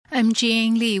I'm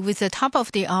Jian Li with the top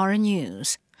of the hour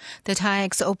news. The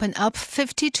TAIEX opened up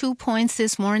 52 points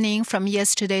this morning from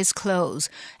yesterday's close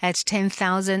at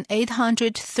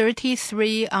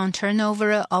 10,833 on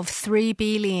turnover of 3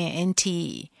 billion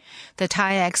NT. The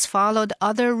TAIEX followed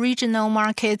other regional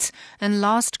markets and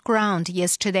lost ground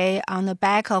yesterday on the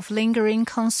back of lingering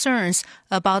concerns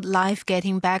about life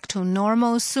getting back to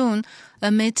normal soon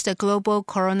amid the global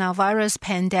coronavirus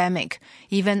pandemic,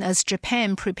 even as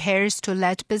Japan prepares to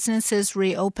let businesses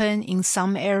reopen in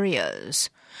some areas.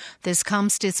 This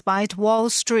comes despite Wall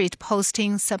Street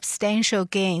posting substantial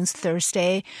gains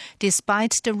Thursday,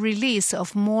 despite the release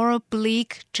of more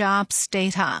bleak jobs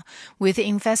data, with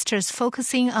investors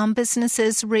focusing on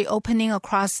businesses reopening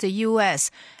across the U.S.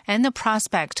 and the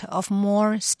prospect of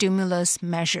more stimulus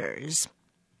measures.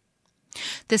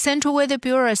 The Central Weather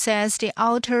Bureau says the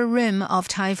outer rim of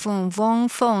Typhoon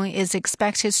Vongfeng is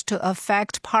expected to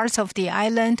affect parts of the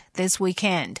island this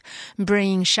weekend,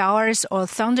 bringing showers or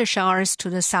thunder showers to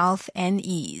the south and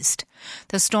east.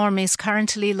 The storm is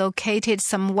currently located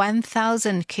some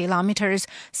 1,000 kilometers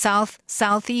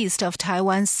south-southeast of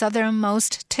Taiwan's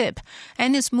southernmost tip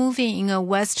and is moving in a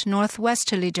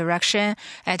west-northwesterly direction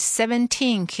at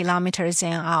 17 kilometers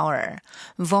an hour.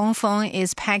 Vongfeng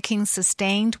is packing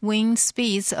sustained wind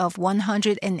speeds of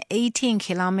 118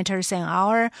 kilometers an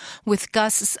hour with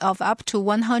gusts of up to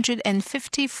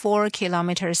 154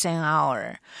 kilometers an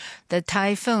hour. The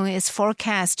typhoon is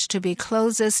forecast to be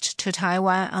closest to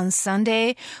Taiwan on Sunday,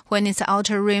 when its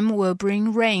outer rim will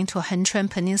bring rain to Henchuan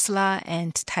Peninsula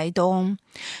and Taidong.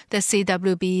 The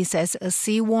CWB says a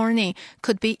sea warning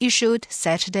could be issued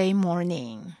Saturday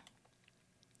morning.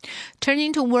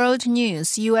 Turning to world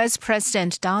news, U.S.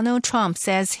 President Donald Trump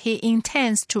says he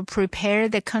intends to prepare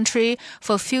the country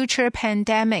for future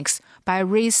pandemics by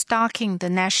restocking the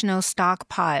national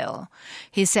stockpile.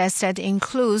 He says that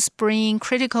includes bringing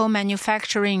critical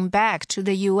manufacturing back to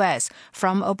the U.S.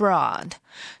 from abroad.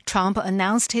 Trump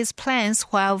announced his plans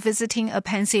while visiting a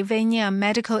Pennsylvania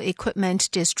medical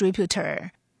equipment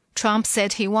distributor. Trump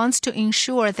said he wants to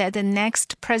ensure that the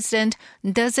next president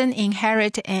doesn't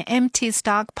inherit an empty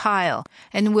stockpile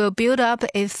and will build up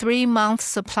a 3-month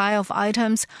supply of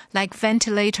items like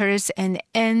ventilators and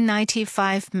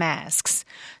N95 masks.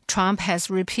 Trump has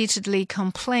repeatedly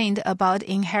complained about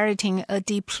inheriting a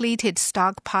depleted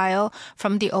stockpile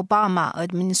from the Obama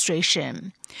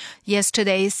administration.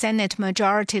 Yesterday, Senate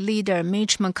Majority Leader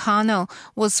Mitch McConnell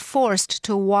was forced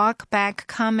to walk back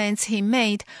comments he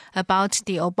made about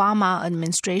the Obama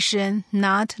administration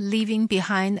not leaving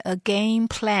behind a game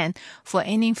plan for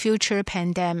any future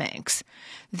pandemics.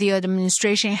 The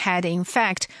administration had, in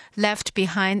fact, left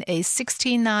behind a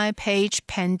 69-page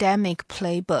pandemic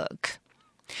playbook.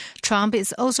 Trump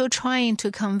is also trying to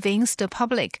convince the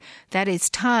public that it's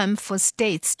time for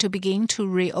states to begin to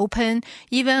reopen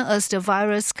even as the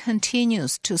virus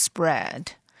continues to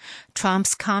spread.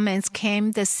 Trump's comments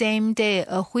came the same day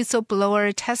a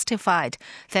whistleblower testified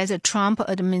that the Trump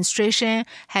administration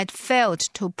had failed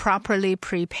to properly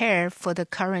prepare for the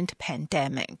current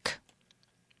pandemic.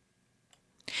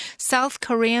 South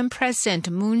Korean President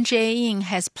Moon Jae-in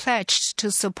has pledged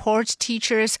to support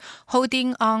teachers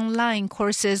holding online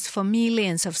courses for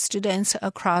millions of students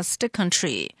across the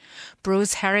country.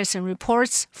 Bruce Harrison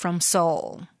reports from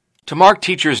Seoul. To mark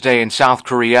Teachers' Day in South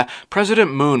Korea,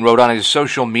 President Moon wrote on his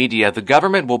social media the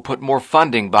government will put more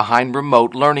funding behind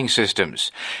remote learning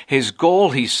systems. His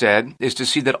goal, he said, is to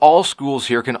see that all schools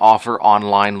here can offer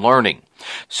online learning.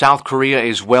 South Korea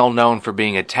is well known for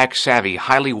being a tech-savvy,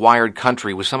 highly wired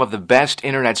country with some of the best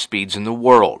internet speeds in the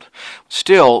world.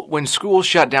 Still, when schools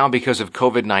shut down because of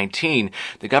COVID-19,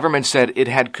 the government said it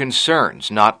had concerns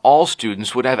not all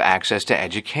students would have access to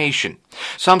education.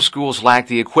 Some schools lacked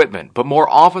the equipment, but more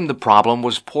often the problem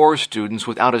was poor students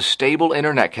without a stable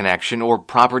internet connection or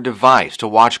proper device to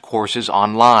watch courses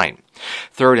online.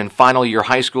 Third and final year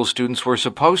high school students were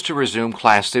supposed to resume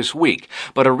class this week,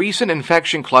 but a recent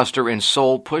infection cluster in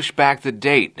Seoul pushed back the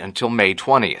date until May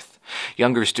 20th.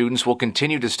 Younger students will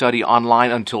continue to study online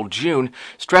until June,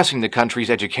 stressing the country's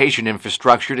education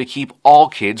infrastructure to keep all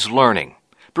kids learning.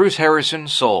 Bruce Harrison,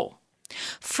 Seoul.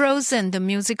 Frozen the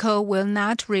musical will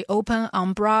not reopen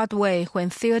on Broadway when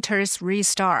theaters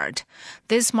restart.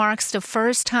 This marks the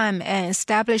first time an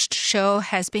established show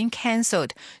has been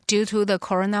canceled due to the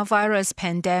coronavirus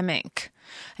pandemic.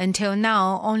 Until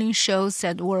now, only shows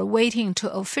that were waiting to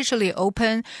officially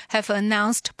open have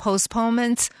announced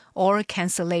postponements or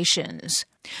cancellations.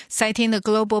 Citing the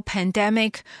global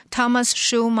pandemic, Thomas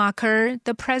Schumacher,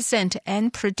 the president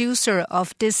and producer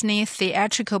of Disney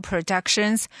Theatrical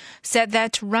Productions, said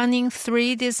that running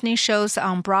 3 Disney shows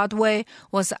on Broadway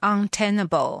was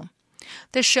untenable.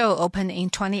 The show opened in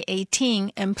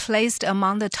 2018 and placed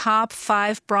among the top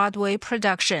 5 Broadway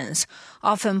productions,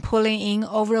 often pulling in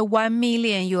over $1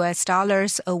 million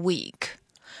a week.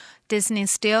 Disney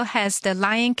still has The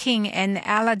Lion King and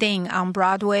Aladdin on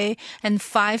Broadway and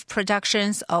 5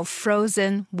 productions of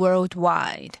Frozen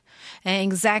worldwide. An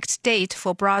exact date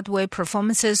for Broadway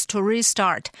performances to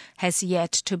restart has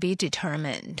yet to be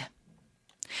determined.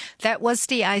 That was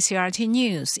the ICRT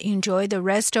News. Enjoy the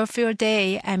rest of your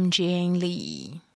day. I'm Jane Lee.